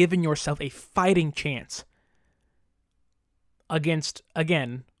least given yourself a fighting chance against,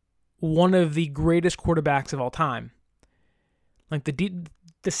 again, one of the greatest quarterbacks of all time.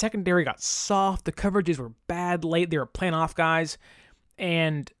 the secondary got soft. The coverages were bad late. They were playing off guys.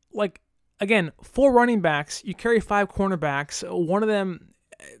 And, like, again, 4 running backs. You carry 5 cornerbacks. One of them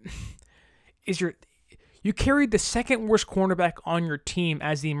is you carried the second worst cornerback on your team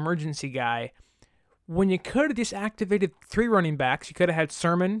as the emergency guy when you could have just activated 3 running backs. You could have had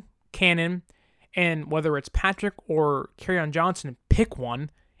Sermon, Cannon, and whether it's Patrick or Kerryon Johnson, pick one.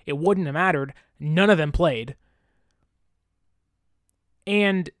 It wouldn't have mattered. None of them played.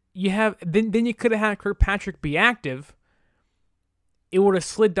 And then you could have had Kirkpatrick be active. It would have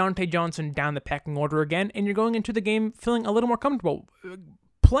slid Dante Johnson down the pecking order again, and you're going into the game feeling a little more comfortable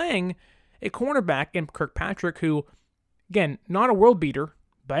playing a cornerback in Kirkpatrick, who, again, not a world beater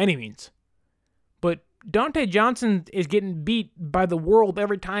by any means, but Dante Johnson is getting beat by the world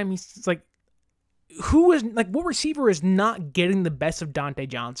every time. He's like, what receiver is not getting the best of Dante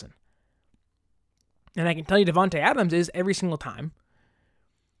Johnson? And I can tell you Devontae Adams is every single time.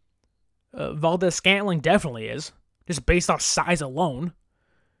 Valdez-Scantling definitely is, just based off size alone.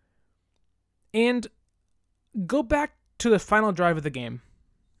 And go back to the final drive of the game,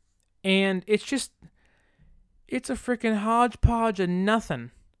 and it's a freaking hodgepodge of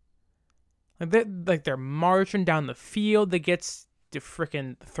nothing. They're marching down the field. They gets to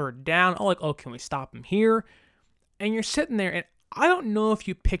freaking third down. Oh, can we stop him here? And you're sitting there, and I don't know if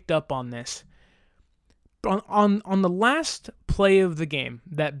you picked up on this. On the last play of the game,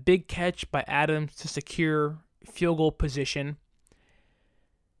 that big catch by Adams to secure field goal position,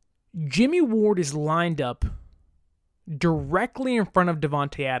 Jimmy Ward is lined up directly in front of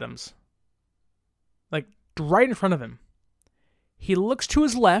Davante Adams. Like, right in front of him. He looks to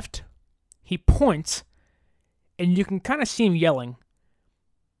his left, he points, and you can kind of see him yelling.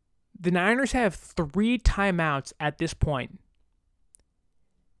 The Niners have 3 timeouts at this point.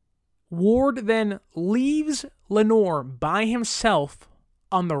 Ward then leaves Lenoir by himself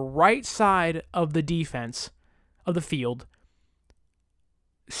on the right side of the defense of the field.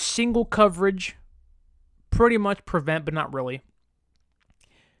 Single coverage, pretty much prevent, but not really.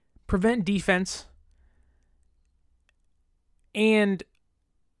 Prevent defense. And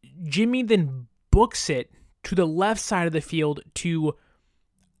Jimmy then books it to the left side of the field to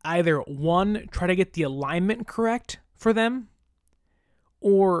either, one, try to get the alignment correct for them,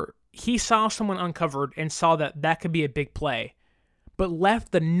 or he saw someone uncovered and saw that could be a big play, but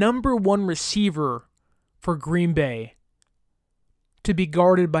left the number 1 receiver for Green Bay to be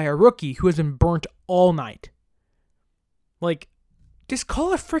guarded by a rookie who has been burnt all night. Like, just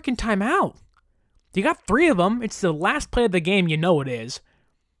call a freaking timeout. You got 3 of them. It's the last play of the game. You know it is.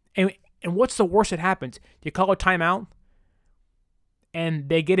 And what's the worst that happens? You call a timeout and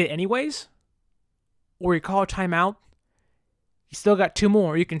they get it anyways? Or you call a timeout, you still got 2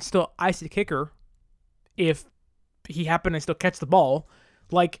 more. You can still ice the kicker if he happened to still catch the ball.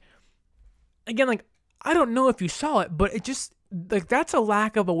 Like, again, like, I don't know if you saw it, but it just, like, that's a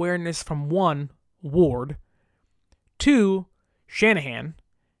lack of awareness from 1, Ward, 2, Shanahan,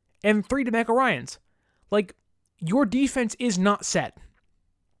 and 3, DeMeco Ryans. Like, your defense is not set.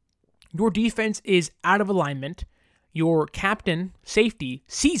 Your defense is out of alignment. Your captain, safety,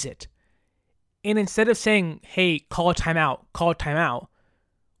 sees it. And instead of saying, hey, call a timeout,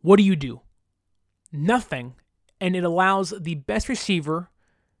 what do? Nothing. And it allows the best receiver,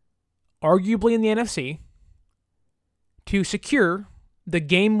 arguably in the NFC, to secure the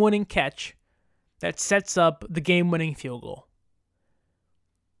game-winning catch that sets up the game-winning field goal.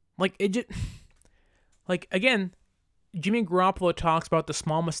 Like, it just, like, again, Jimmy Garoppolo talks about the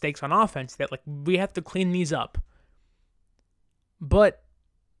small mistakes on offense that, like, we have to clean these up. But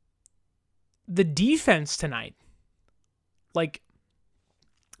the defense tonight, like,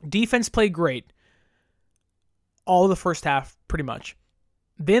 defense played great all the first half, pretty much.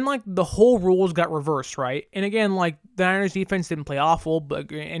 Then, like, the whole rules got reversed, right? And again, like, the Niners defense didn't play awful,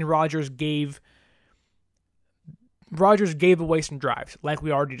 and Rodgers gave away some drives, like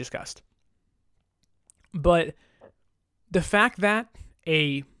we already discussed. But the fact that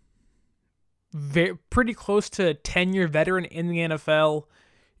a pretty close to 10-year veteran in the NFL,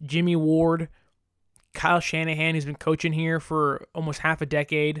 Jimmy Ward, Kyle Shanahan, who's been coaching here for almost half a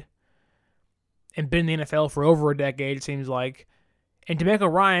decade and been in the NFL for over a decade, it seems like, and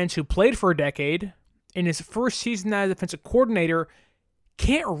DeMeco Ryans, who played for a decade, in his first season as defensive coordinator,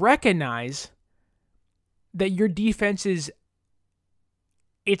 can't recognize that your defense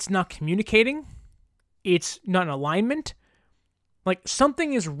it's not communicating, it's not in alignment, like,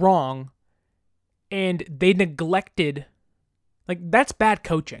 something is wrong, and they neglected, like, that's bad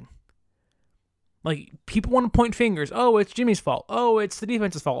coaching. Like, people want to point fingers. Oh, it's Jimmy's fault. Oh, it's the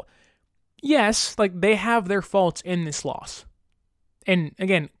defense's fault. Yes, like, they have their faults in this loss. And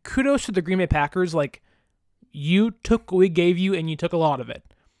again, kudos to the Green Bay Packers. Like, you took what we gave you and you took a lot of it.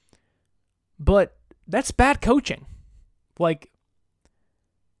 But that's bad coaching. Like,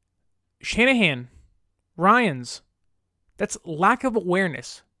 Shanahan, Ryans, that's lack of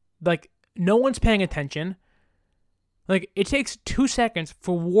awareness. Like, no one's paying attention. Like, it takes 2 seconds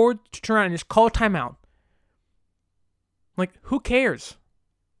for Ward to turn around and just call a timeout. Like, who cares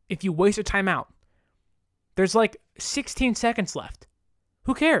if you waste a timeout? There's like 16 seconds left.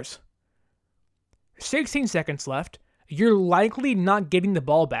 Who cares? 16 seconds left. You're likely not getting the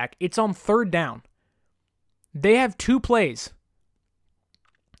ball back. It's on 3rd down. They have 2 plays.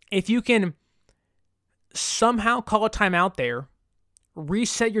 If you can somehow call a timeout there,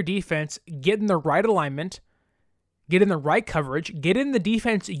 reset your defense, get in the right alignment, get in the right coverage, get in the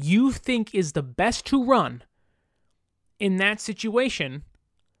defense you think is the best to run, in that situation,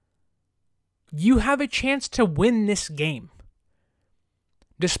 you have a chance to win this game.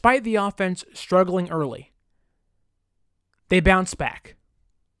 Despite the offense struggling early, they bounced back.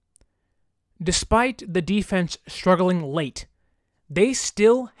 Despite the defense struggling late, they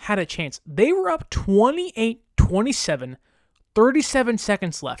still had a chance. They were up 28-27, 37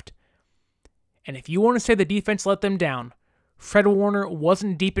 seconds left. And if you want to say the defense let them down, Fred Warner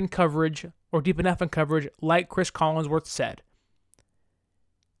wasn't deep in coverage or deep enough in coverage, like Chris Collinsworth said.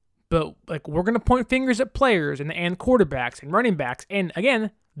 But like, we're going to point fingers at players and quarterbacks and running backs. And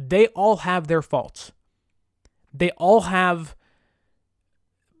again, they all have their faults. They all have,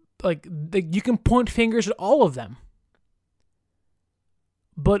 you can point fingers at all of them.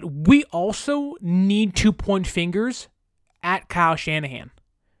 But we also need to point fingers at Kyle Shanahan.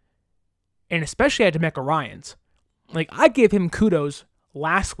 And especially at DeMeco Ryans. Like, I gave him kudos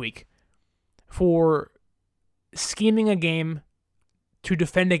last week for scheming a game to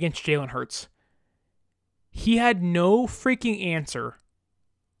defend against Jalen Hurts. He had no freaking answer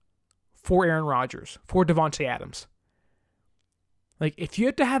for Aaron Rodgers, for Devontae Adams. Like, if you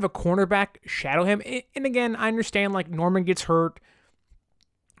have to have a cornerback shadow him, and again, I understand, like, Norman gets hurt,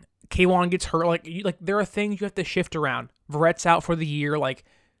 K'Wan gets hurt, like there are things you have to shift around. Verrett's out for the year, like,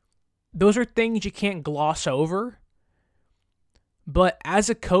 those are things you can't gloss over. But as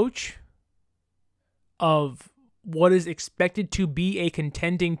a coach of what is expected to be a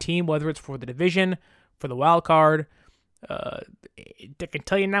contending team, whether it's for the division, for the wild card, I can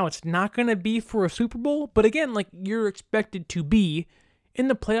tell you now it's not going to be for a Super Bowl. But again, like, you're expected to be in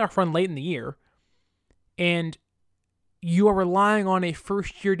the playoff run late in the year. And you are relying on a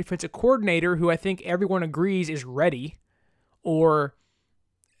first-year defensive coordinator who I think everyone agrees is ready or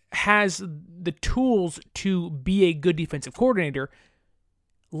has the tools to be a good defensive coordinator.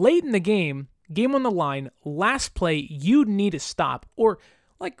 Late in the game on the line, last play, you need to stop. Or,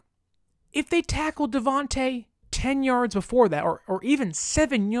 like, if they tackle Devontae 10 yards before that, or even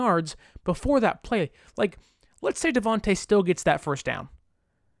 7 yards before that play, like, let's say Devontae still gets that first down.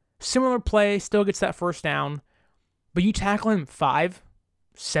 Similar play, still gets that first down, but you tackle him 5,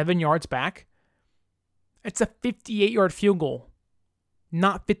 7 yards back. It's a 58-yard field goal,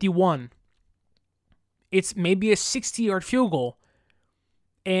 not 51. It's maybe a 60-yard field goal,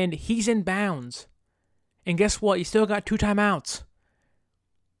 and he's in bounds. And guess what? You still got 2 timeouts.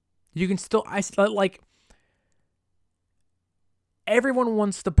 You can still, everyone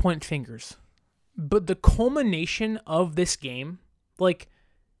wants to point fingers. But the culmination of this game, like,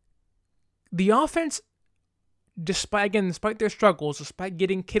 the offense, despite their struggles, despite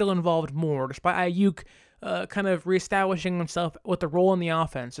getting Kittle involved more, despite Ayuk kind of reestablishing himself with a role in the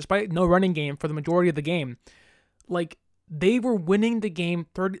offense, despite no running game for the majority of the game, like, they were winning the game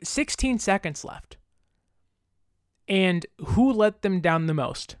 16 seconds left. And who let them down the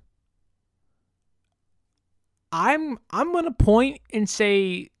most? I'm going to point and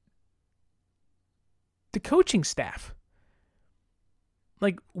say the coaching staff.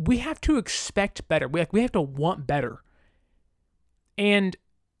 Like, we have to expect better. We have to want better. And,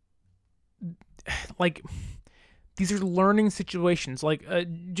 like, these are learning situations. Like,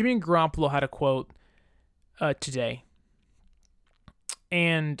 Jimmy Garoppolo had a quote today.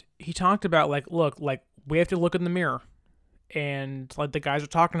 And he talked about, like, look, like, we have to look in the mirror. And, like, the guys are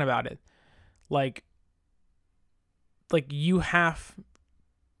talking about it. Like, you have,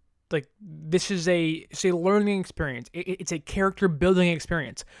 like, this is a learning experience. It's a character building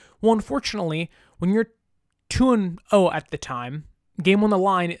experience. Well, unfortunately, when you're 2-0 at the time, game on the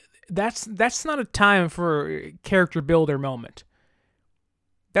line, that's not a time for a character builder moment.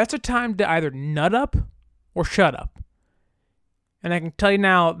 That's a time to either nut up or shut up. And I can tell you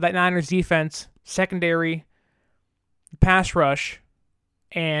now that Niners defense, secondary, pass rush,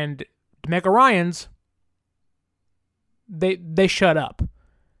 and DeMeco Ryans, they shut up.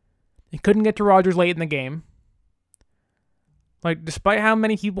 They couldn't get to Rodgers late in the game. Like, despite how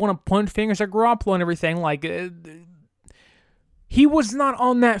many people want to point fingers at Garoppolo and everything, like, he was not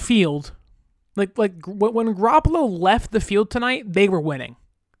on that field. Like when Garoppolo left the field tonight, they were winning.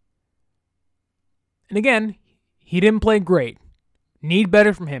 And again, he didn't play great. Need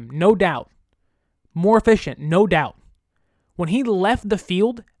better from him, no doubt. More efficient, no doubt. When he left the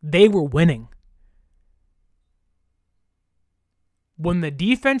field, they were winning. When the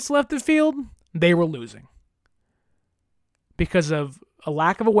defense left the field, they were losing. Because of a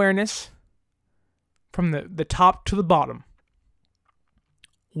lack of awareness from the top to the bottom.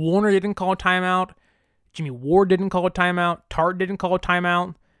 Warner didn't call a timeout. Jimmy Ward didn't call a timeout. Tart didn't call a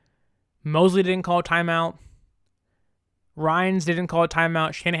timeout. Mosley didn't call a timeout. Ryans didn't call a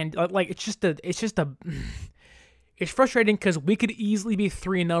timeout. Shanahan, like, it's frustrating because we could easily be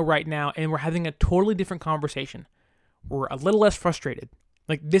 3-0 right now and we're having a totally different conversation. We're a little less frustrated.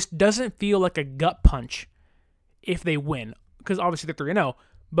 Like, this doesn't feel like a gut punch if they win, because obviously they're 3-0,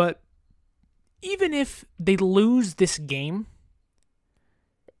 but even if they lose this game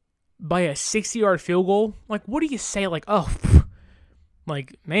by a 60-yard field goal, like, what do you say? Like, oh,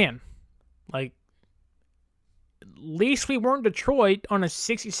 like, man, like, at least we weren't Detroit on a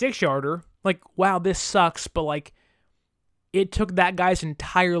 66-yarder. Like, wow, this sucks, but, like, it took that guy's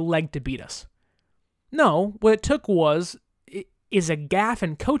entire leg to beat us. No, what it took is a gaffe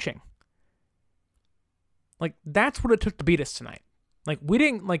in coaching. Like, that's what it took to beat us tonight. Like, we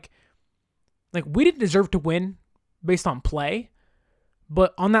didn't deserve to win based on play,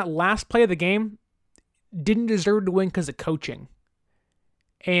 but on that last play of the game, didn't deserve to win because of coaching.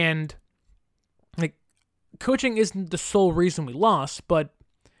 And, like, coaching isn't the sole reason we lost, but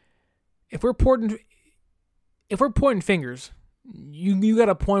if we're pointing fingers, you got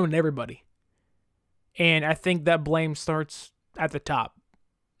to point at everybody. And I think that blame starts at the top.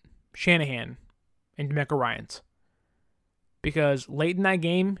 Shanahan and DeMeco Ryans. Because late in that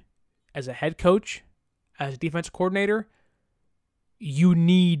game, as a head coach, as a defensive coordinator, you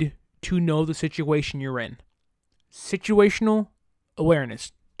need to know the situation you're in. Situational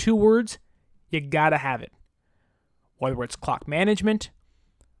awareness. 2 words, you gotta have it. Whether it's clock management,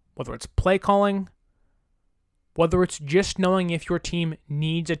 whether it's play calling, whether it's just knowing if your team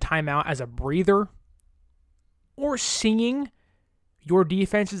needs a timeout as a breather, or seeing your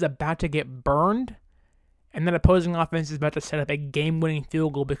defense is about to get burned, and then opposing offense is about to set up a game-winning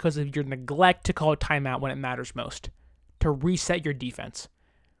field goal because of your neglect to call a timeout when it matters most, to reset your defense.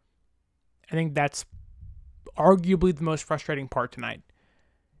 I think that's arguably the most frustrating part tonight,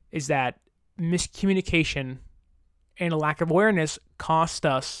 is that miscommunication and a lack of awareness cost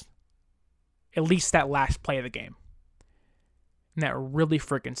us at least that last play of the game. And that really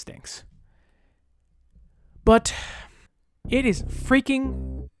freaking stinks. But it is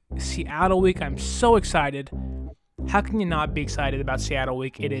freaking Seattle week. I'm so excited. How can you not be excited about Seattle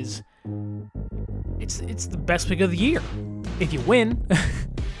week? It's the best week of the year if you win.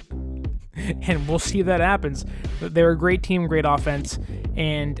 And we'll see if that happens. They're a great team, great offense.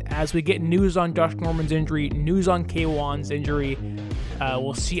 And as we get news on Josh Norman's injury, news on K1's injury,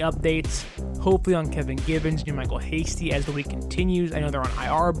 we'll see updates, hopefully on Kevin Gibbons and Michael Hasty as the week continues. I know they're on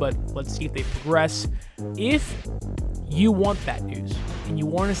IR, but let's see if they progress. If you want that news and you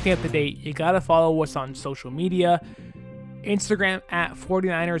want to stay up to date, you got to follow us on social media. Instagram at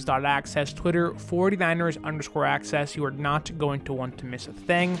 49ers.access, Twitter 49ers_access. You are not going to want to miss a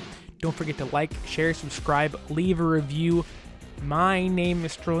thing. Don't forget to like, share, subscribe, leave a review. My name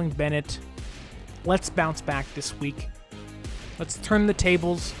is Sterling Bennett. Let's bounce back this week. Let's turn the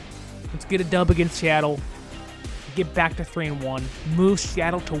tables. Let's get a dub against Seattle. Get back to 3-1. Move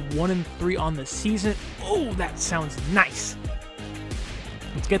Seattle to 1-3 on the season. Oh, that sounds nice.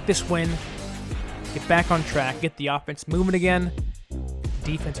 Let's get this win. Get back on track. Get the offense moving again.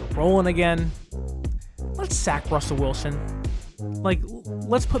 Defense rolling again. Let's sack Russell Wilson.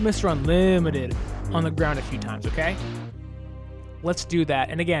 Let's put Mr. Unlimited on the ground a few times, okay? Let's do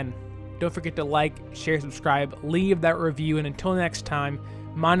that. And again, don't forget to like, share, subscribe, leave that review. And until next time,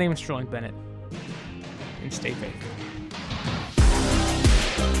 my name is Sterling Bennett. And stay faithful.